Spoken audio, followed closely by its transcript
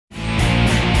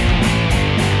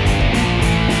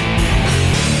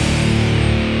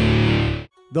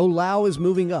Though Laos is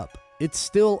moving up, it's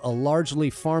still a largely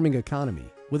farming economy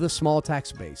with a small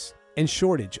tax base and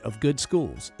shortage of good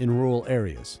schools in rural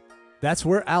areas. That's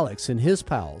where Alex and his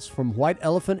pals from White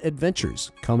Elephant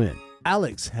Adventures come in.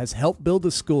 Alex has helped build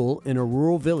a school in a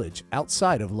rural village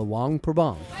outside of Luang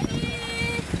Prabang.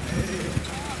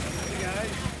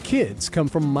 Kids come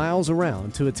from miles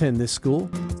around to attend this school.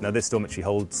 Now this dormitory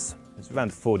holds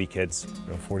around 40 kids.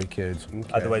 40 kids.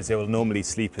 Okay. Otherwise they will normally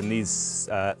sleep in these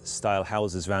style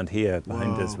houses around here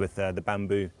behind us with the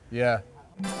bamboo. Yeah.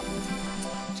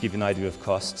 To give you an idea of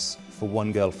costs, for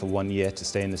one girl for 1 year to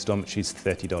stay in this dormitory is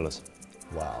 $30.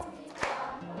 Wow.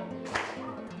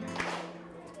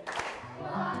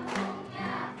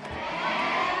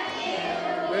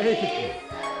 Hey.